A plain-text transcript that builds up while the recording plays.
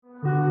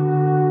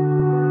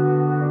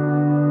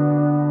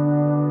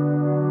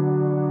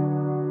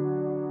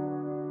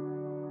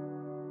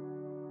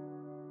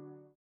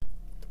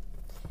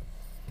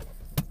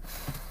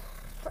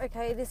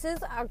Okay, this is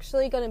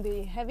actually going to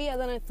be heavier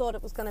than I thought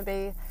it was going to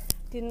be.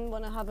 Didn't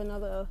want to have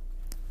another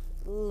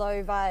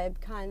low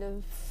vibe kind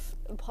of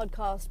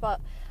podcast,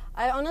 but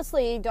I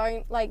honestly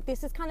don't,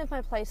 this is kind of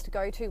my place to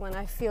go to when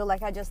I feel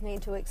like I just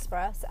need to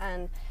express,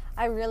 and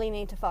I really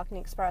need to fucking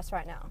express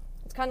right now.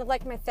 It's kind of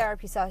like my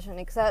therapy session,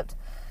 except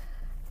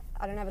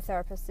I don't have a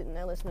therapist sitting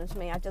there listening to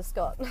me. I've just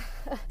got,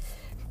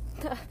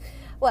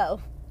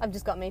 I've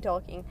just got me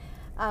talking,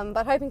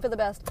 but hoping for the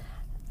best.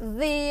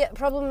 The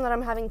problem that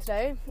I'm having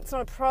today, it's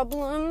not a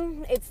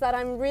problem, it's that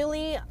I'm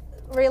really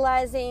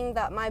realizing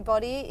that my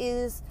body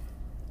is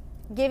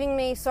giving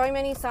me so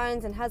many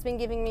signs and has been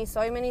giving me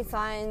so many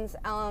signs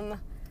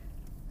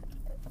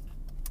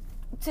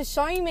to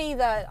show me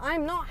that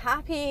I'm not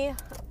happy.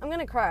 I'm going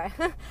to cry.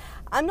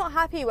 I'm not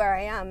happy where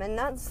I am, and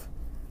that's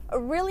a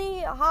really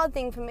hard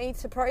thing for me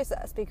to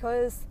process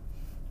because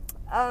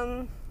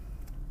all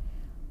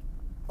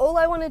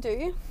I want to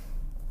do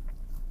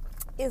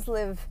is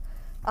live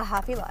a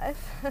happy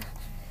life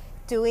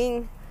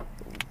doing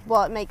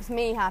what makes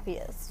me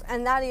happiest,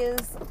 and that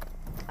is,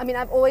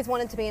 I've always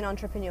wanted to be an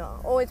entrepreneur,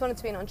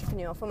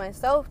 for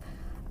myself.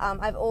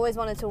 I've always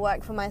wanted to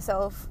work for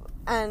myself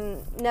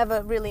and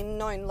never really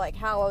known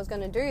how I was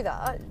going to do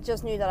that.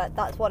 Just knew that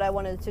that's what I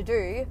wanted to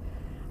do.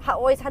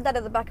 Always had that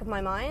at the back of my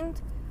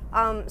mind.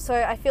 So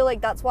I feel like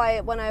that's why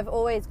when I've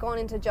always gone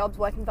into jobs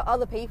working for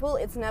other people,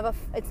 it's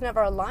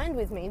never aligned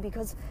with me,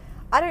 because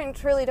I don't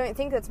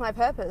think it's my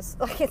purpose.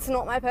 It's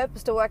not my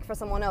purpose to work for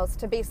someone else,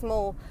 to be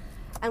small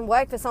and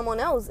work for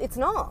someone else. It's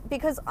not,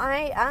 because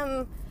I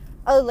am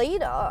a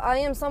leader. I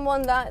am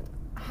someone that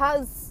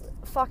has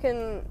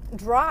fucking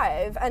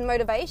drive and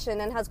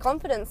motivation and has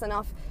confidence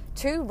enough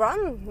to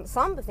run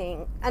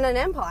something, and an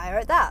empire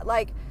at that.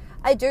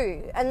 I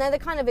do. And they're the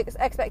kind of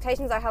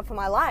expectations I have for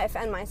my life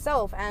and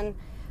myself. And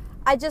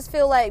I just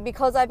feel like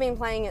because I've been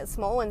playing it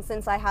small, and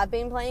since I have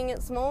been playing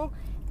it small,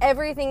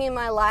 everything in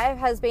my life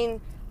has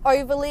been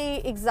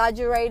overly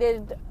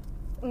exaggerated,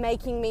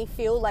 making me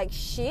feel like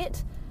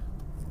shit,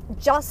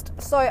 just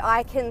so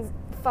I can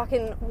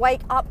fucking wake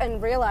up and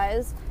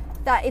realize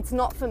that it's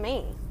not for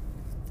me.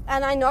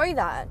 And I know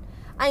that.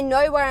 I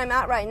know where I'm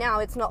at right now,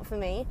 it's not for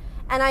me.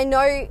 And I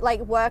know,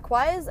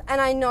 work-wise,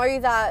 and I know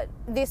that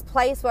this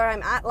place where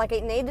I'm at,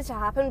 it needed to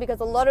happen because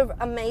a lot of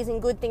amazing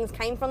good things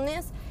came from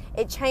this.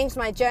 It changed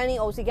my journey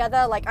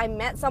altogether. I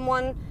met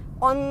someone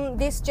on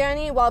this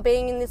journey while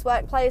being in this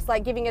workplace,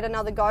 giving it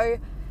another go.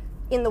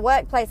 In the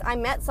workplace, I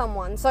met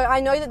someone. So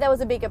I know that there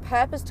was a bigger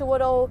purpose to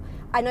it all.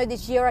 I know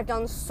this year I've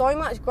done so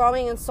much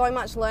growing and so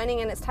much learning,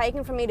 and it's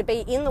taken for me to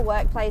be in the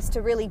workplace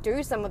to really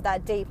do some of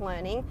that deep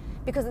learning,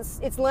 because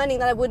it's learning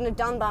that I wouldn't have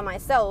done by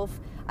myself.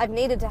 I've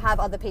needed to have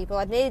other people.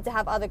 I've needed to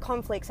have other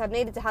conflicts. I've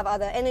needed to have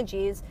other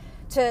energies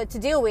to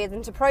deal with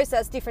and to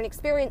process different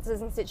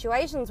experiences and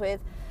situations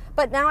with.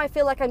 But now I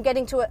feel like I'm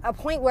getting to a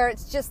point where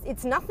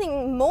it's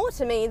nothing more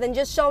to me than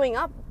just showing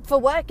up for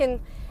work and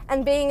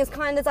being as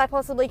kind as I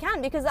possibly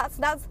can, because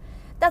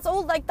that's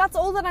all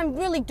that I'm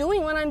really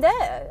doing when I'm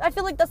there. I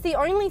feel like that's the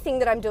only thing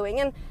that I'm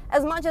doing. And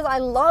as much as I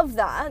love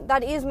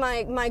that is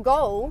my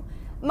goal,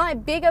 my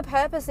bigger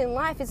purpose in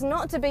life is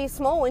not to be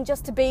small and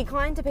just to be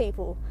kind to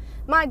people.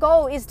 My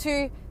goal is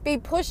to be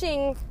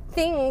pushing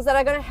things that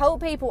are going to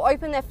help people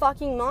open their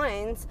fucking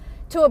minds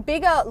to a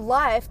bigger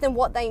life than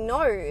what they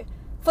know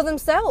for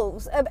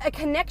themselves, a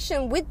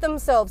connection with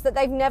themselves that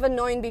they've never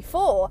known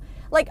before.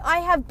 I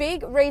have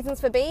big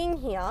reasons for being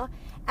here,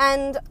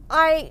 and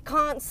I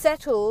can't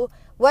settle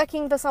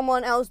working for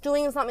someone else,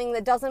 doing something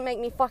that doesn't make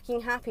me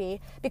fucking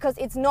happy, because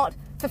it's not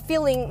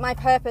fulfilling my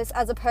purpose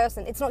as a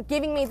person. It's not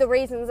giving me the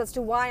reasons as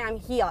to why I'm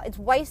here. It's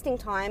wasting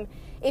time.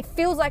 It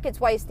feels like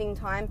it's wasting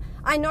time.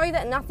 I know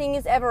that nothing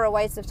is ever a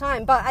waste of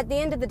time, but at the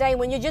end of the day,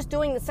 when you're just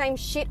doing the same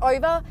shit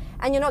over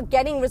and you're not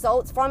getting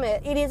results from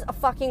it, it is a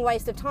fucking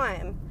waste of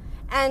time.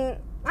 And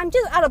I'm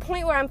just at a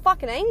point where I'm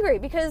fucking angry,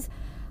 because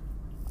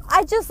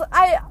I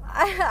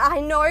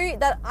know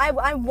that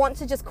I want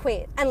to just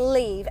quit and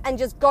leave and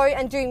just go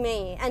and do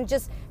me and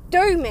just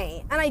do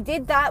me. And I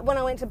did that when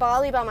I went to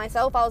Bali by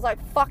myself. I was like,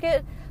 fuck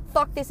it.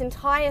 Fuck this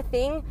entire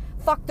thing.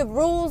 Fuck the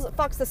rules.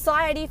 Fuck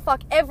society.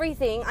 Fuck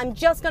everything. I'm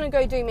just going to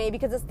go do me,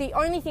 because it's the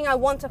only thing I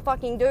want to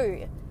fucking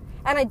do.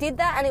 And I did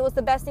that, and it was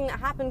the best thing that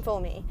happened for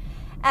me.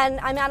 And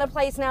I'm at a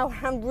place now where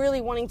I'm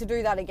really wanting to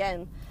do that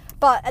again.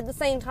 But at the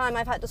same time,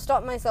 I've had to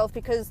stop myself,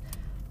 because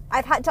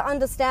I've had to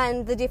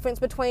understand the difference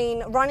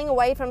between running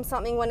away from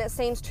something when it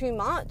seems too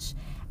much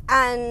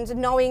and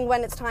knowing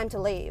when it's time to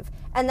leave.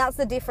 And that's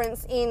the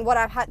difference in what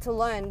I've had to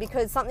learn,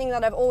 because something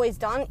that I've always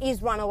done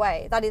is run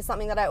away. That is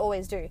something that I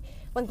always do.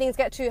 When things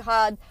get too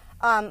hard,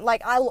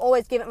 I'll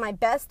always give it my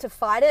best to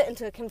fight it and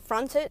to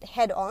confront it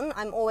head on.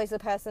 I'm always a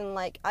person,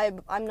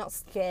 I'm not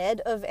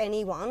scared of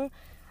anyone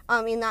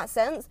in that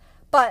sense.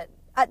 But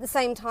at the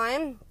same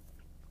time,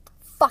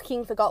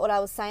 fucking forgot what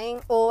I was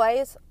saying,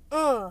 always.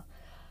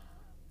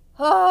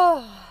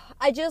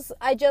 I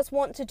just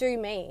want to do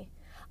me.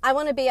 I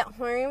want to be at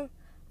home.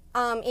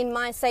 in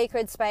my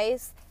sacred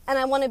space, and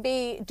I want to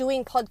be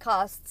doing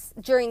podcasts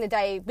during the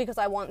day because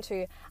I want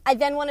to. I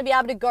then want to be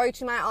able to go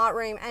to my art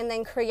room and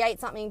then create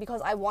something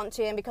because I want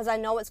to and because I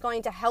know it's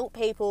going to help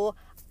people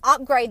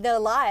upgrade their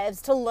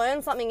lives, to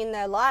learn something in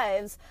their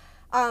lives.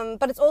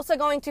 But it's also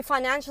going to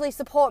financially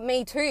support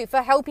me too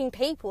for helping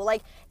people.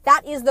 Like,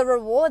 that is the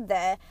reward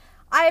there.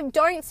 I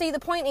don't see the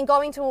point in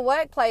going to a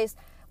workplace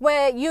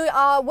where you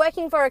are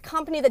working for a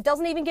company that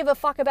doesn't even give a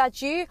fuck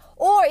about you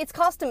or its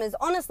customers.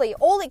 Honestly,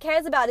 all it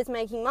cares about is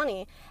making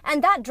money.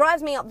 And that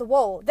drives me up the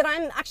wall, that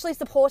I'm actually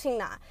supporting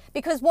that.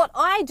 Because what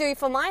I do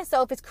for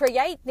myself is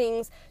create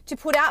things to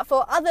put out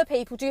for other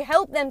people, to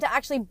help them to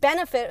actually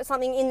benefit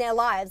something in their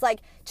lives, like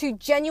to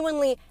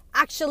genuinely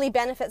actually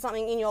benefit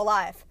something in your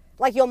life.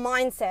 Like your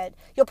mindset,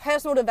 your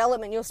personal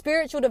development, your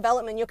spiritual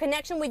development, your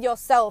connection with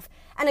yourself,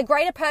 and a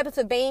greater purpose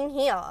of being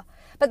here.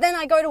 But then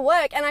I go to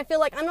work and I feel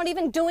like I'm not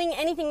even doing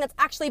anything that's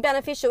actually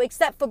beneficial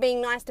except for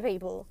being nice to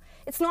people.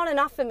 It's not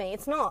enough for me.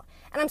 It's not.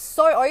 And I'm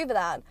so over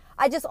that.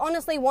 I just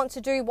honestly want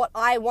to do what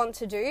I want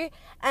to do,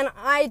 and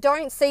I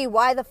don't see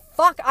why the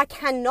fuck I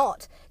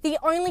cannot. The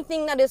only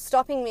thing that is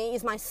stopping me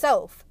is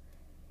myself.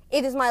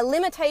 It is my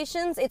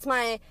limitations. It's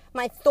my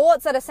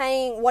thoughts that are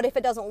saying, what if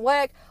it doesn't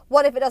work?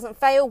 What if it doesn't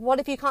fail? What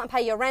if you can't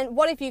pay your rent?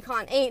 What if you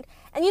can't eat?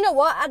 And you know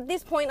what? At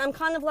this point, I'm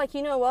kind of like,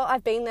 you know what?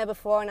 I've been there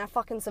before and I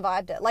fucking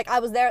survived it. Like, I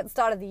was there at the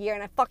start of the year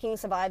and I fucking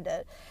survived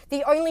it.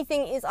 The only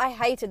thing is I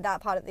hated that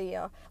part of the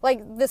year.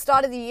 Like, the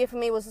start of the year for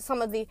me was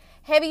some of the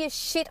heaviest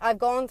shit I've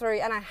gone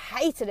through, and I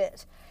hated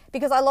it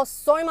because I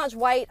lost so much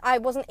weight. I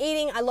wasn't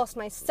eating. I lost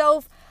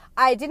myself.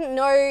 I didn't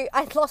know.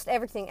 I lost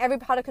everything. Every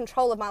part of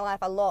control of my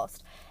life I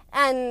lost.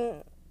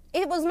 And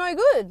it was no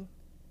good.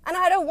 And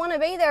I don't want to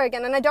be there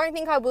again. And I don't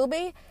think I will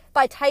be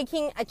by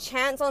taking a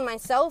chance on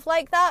myself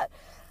like that.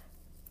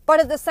 But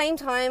at the same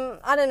time,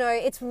 I don't know,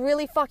 it's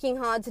really fucking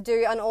hard to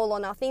do an all or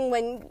nothing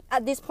when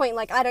at this point,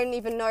 like, I don't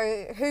even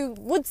know who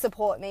would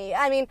support me.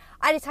 I mean,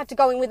 I just have to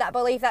go in with that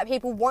belief that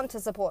people want to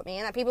support me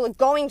and that people are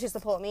going to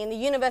support me and the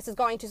universe is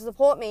going to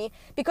support me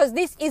because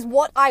this is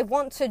what I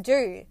want to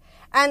do.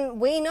 And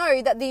we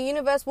know that the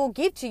universe will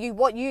give to you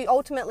what you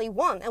ultimately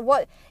want and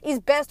what is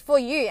best for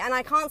you. And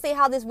I can't see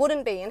how this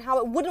wouldn't be and how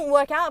it wouldn't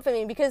work out for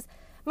me because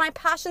my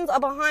passions are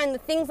behind the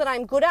things that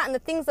I'm good at and the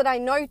things that I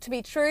know to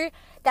be true,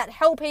 that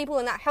help people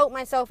and that help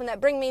myself and that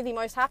bring me the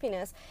most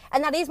happiness.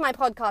 And that is my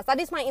podcast, that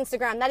is my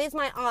Instagram, that is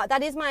my art,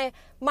 that is my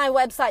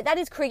website, that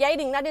is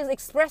creating, that is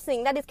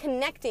expressing, that is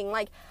connecting.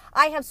 Like,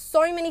 I have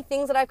so many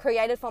things that I've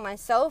created for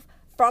myself,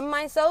 from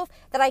myself,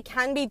 that I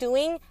can be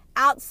doing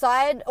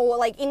outside or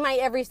like in my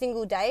every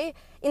single day,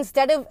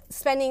 instead of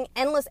spending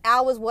endless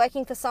hours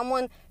working for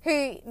someone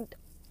who,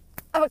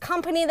 a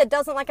company that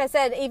doesn't, like I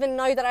said, even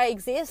know that I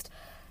exist.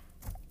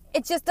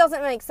 It just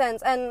doesn't make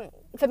sense, and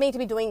for me to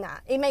be doing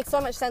that. It makes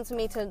so much sense for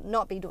me to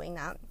not be doing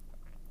that.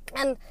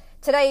 And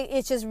today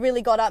it's just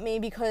really got at me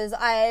because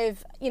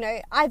I've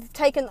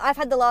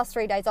had the last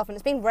 3 days off, and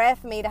it's been rare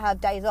for me to have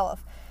days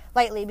off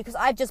lately because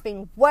I've just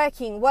been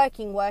working.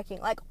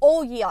 Like,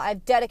 all year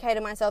I've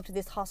dedicated myself to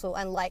this hustle,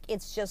 and like,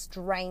 it's just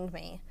drained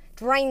me,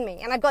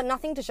 and I've got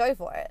nothing to show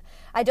for it.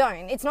 I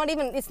don't. It's not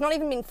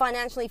even been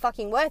financially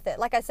fucking worth it.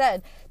 Like I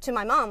said to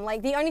my mum,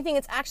 like, the only thing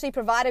it's actually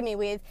provided me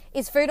with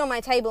is food on my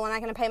table, and I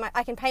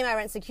can pay my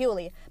rent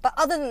securely. But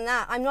other than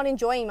that, I'm not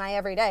enjoying my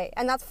everyday,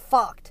 and that's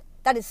fucked.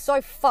 That is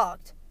so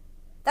fucked.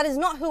 That is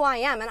not who I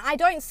am, and I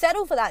don't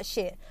settle for that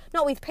shit.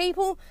 Not with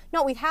people,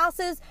 not with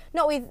houses,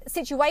 not with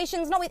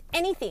situations, not with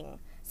anything.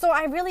 So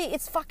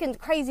it's fucking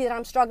crazy that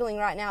I'm struggling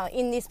right now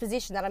in this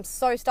position, that I'm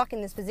so stuck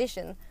in this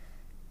position.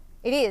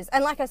 It is.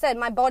 And like I said,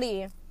 my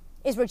body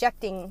is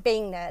rejecting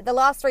being there. The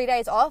last 3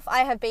 days off,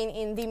 I have been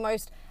in the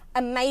most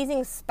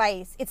amazing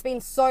space. It's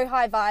been so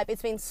high vibe.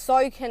 It's been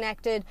so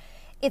connected.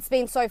 It's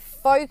been so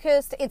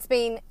focused. It's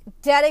been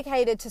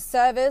dedicated to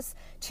service,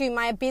 to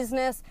my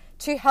business,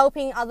 to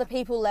helping other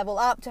people level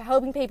up, to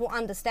helping people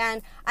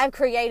understand. I've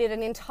created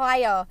an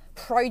entire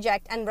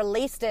project and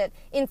released it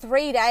in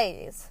 3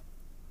 days.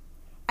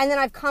 And then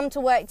I've come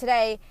to work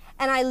today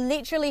and I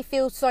literally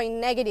feel so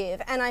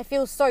negative and I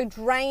feel so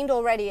drained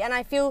already and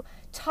I feel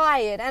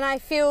tired and I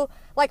feel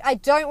like I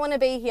don't want to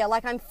be here.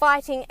 Like, I'm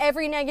fighting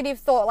every negative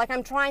thought. Like,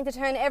 I'm trying to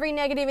turn every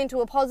negative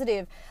into a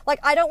positive. Like,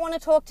 I don't want to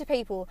talk to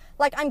people.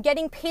 Like, I'm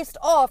getting pissed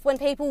off when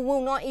people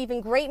will not even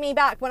greet me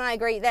back when I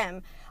greet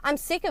them. I'm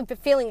sick of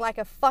feeling like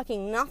a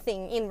fucking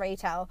nothing in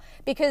retail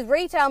because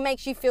retail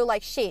makes you feel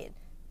like shit.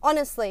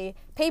 Honestly,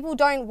 people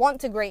don't want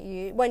to greet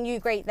you when you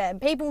greet them.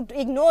 People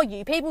ignore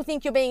you. People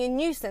think you're being a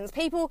nuisance.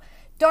 People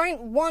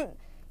don't want...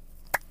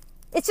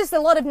 It's just a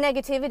lot of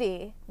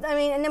negativity. I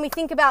mean, and then we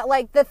think about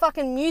like the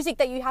fucking music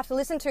that you have to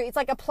listen to. It's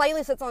like a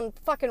playlist that's on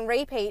fucking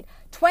repeat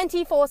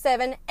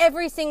 24/7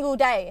 every single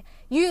day.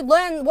 You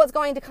learn what's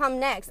going to come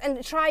next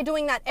and try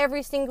doing that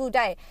every single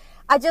day.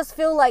 I just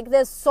feel like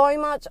there's so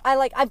much...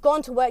 I've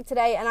gone to work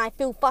today and I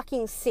feel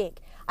fucking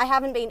sick. I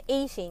haven't been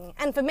eating.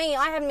 And for me,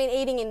 I haven't been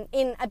eating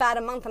in about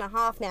a month and a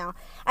half now.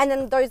 And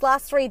then those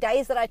last 3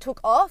 days that I took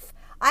off,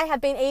 I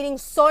have been eating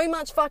so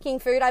much fucking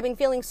food. I've been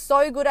feeling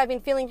so good. I've been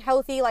feeling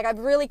healthy. Like, I've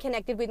really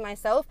connected with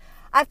myself.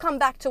 I've come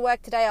back to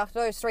work today after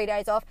those 3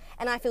 days off,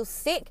 and I feel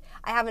sick.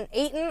 I haven't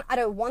eaten. I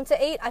don't want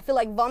to eat. I feel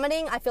like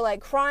vomiting. I feel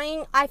like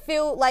crying. I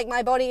feel like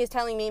my body is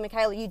telling me,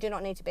 Michaela, you do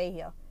not need to be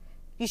here.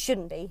 You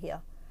shouldn't be here.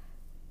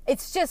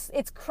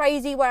 It's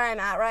crazy where I'm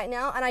at right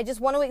now, and I just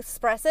want to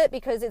express it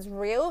because it's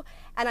real,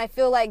 and I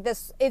feel like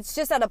it's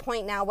just at a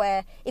point now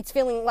where it's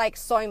feeling like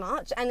so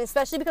much, and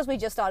especially because we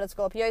just started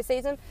Scorpio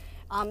season,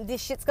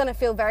 this shit's going to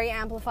feel very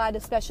amplified,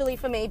 especially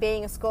for me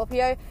being a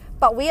Scorpio,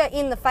 but we are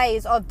in the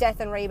phase of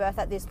death and rebirth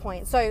at this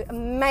point, so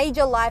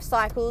major life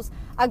cycles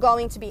are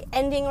going to be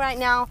ending right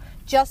now,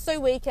 just so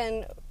we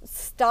can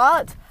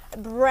start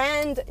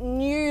brand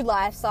new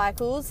life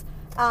cycles,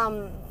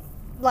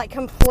 like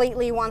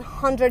completely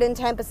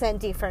 110%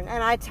 different,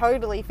 and I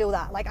totally feel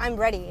that. Like, I'm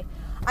ready.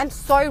 I'm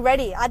so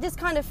ready. I just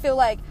kind of feel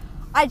like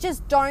I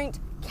just don't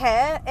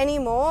care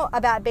anymore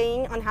about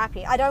being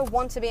unhappy. I don't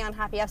want to be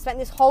unhappy. I've spent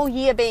this whole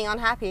year being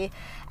unhappy,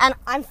 and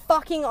I'm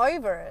fucking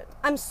over it.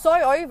 I'm so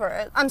over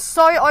it. I'm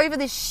so over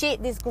this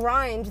shit, this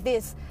grind,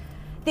 this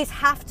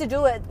have to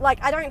do it.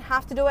 Like, I don't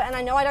have to do it, and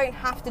I know I don't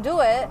have to do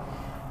it,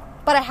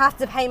 but I have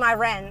to pay my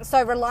rent.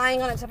 So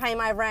relying on it to pay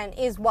my rent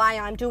is why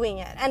I'm doing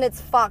it. And it's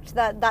fucked.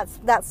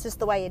 That's just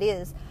the way it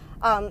is.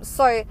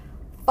 So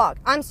fuck.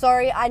 I'm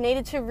sorry. I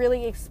needed to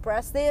really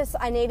express this.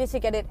 I needed to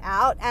get it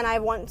out. And I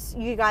want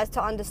you guys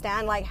to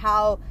understand like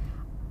how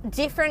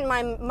different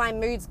my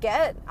moods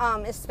get,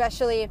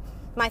 especially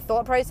my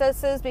thought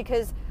processes,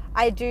 because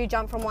I do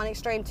jump from one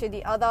extreme to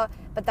the other,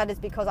 but that is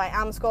because I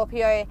am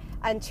Scorpio.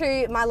 And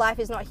 2, my life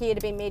is not here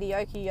to be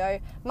mediocre, yo.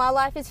 My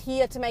life is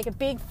here to make a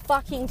big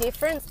fucking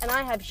difference, and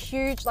I have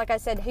huge, like I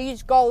said,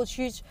 huge goals,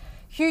 huge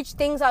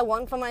things I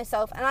want for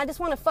myself, and I just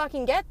want to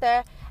fucking get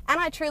there, and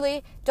I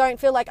truly don't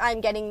feel like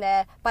I'm getting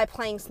there by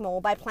playing small,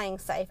 by playing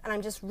safe, and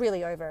I'm just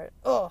really over it.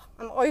 Oh,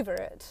 I'm over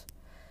it.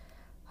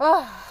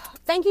 Oh,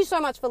 thank you so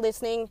much for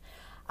listening.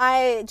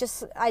 I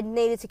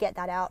needed to get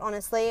that out,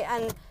 honestly,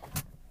 and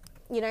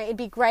you know, it'd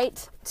be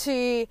great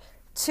to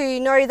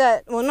know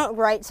that, well, not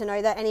great to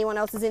know that anyone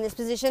else is in this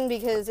position,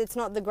 because it's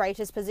not the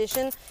greatest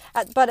position,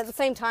 but at the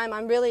same time,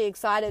 I'm really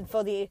excited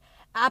for the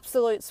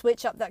absolute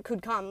switch up that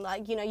could come.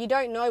 Like, you know, you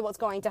don't know what's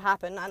going to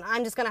happen, and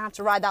I'm just going to have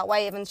to ride that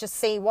wave and just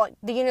see what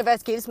the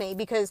universe gives me,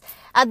 because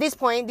at this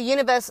point, the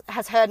universe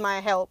has heard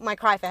my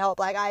cry for help.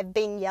 Like, I've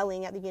been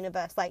yelling at the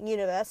universe, like,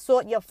 universe,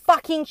 sort your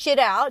fucking shit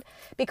out,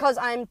 because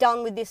I'm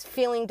done with this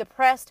feeling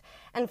depressed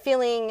and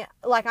feeling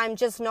like I'm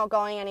just not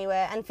going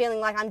anywhere, and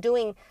feeling like I'm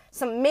doing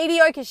some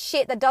mediocre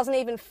shit that doesn't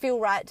even feel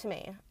right to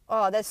me.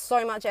 Oh, there's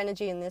so much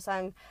energy in this.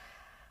 Okay,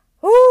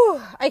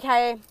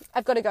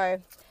 I've got to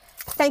go.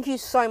 Thank you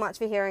so much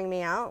for hearing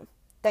me out.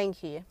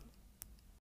 Thank you.